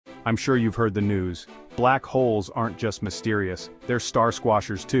I'm sure you've heard the news. Black holes aren't just mysterious, they're star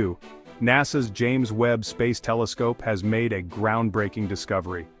squashers too. NASA's James Webb Space Telescope has made a groundbreaking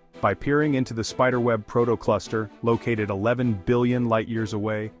discovery. By peering into the spiderweb protocluster, located 11 billion light-years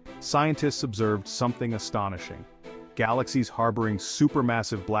away, scientists observed something astonishing. Galaxies harboring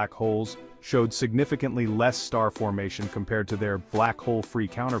supermassive black holes showed significantly less star formation compared to their black hole-free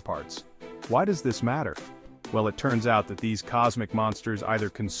counterparts. Why does this matter? Well, it turns out that these cosmic monsters either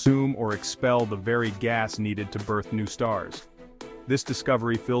consume or expel the very gas needed to birth new stars. This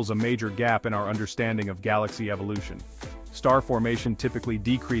discovery fills a major gap in our understanding of galaxy evolution. Star formation typically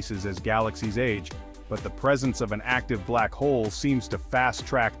decreases as galaxies age, but the presence of an active black hole seems to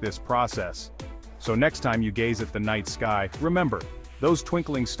fast-track this process. So next time you gaze at the night sky, remember, those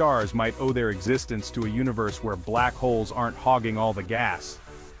twinkling stars might owe their existence to a universe where black holes aren't hogging all the gas.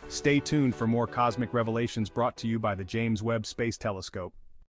 Stay tuned for more cosmic revelations brought to you by the James Webb Space Telescope.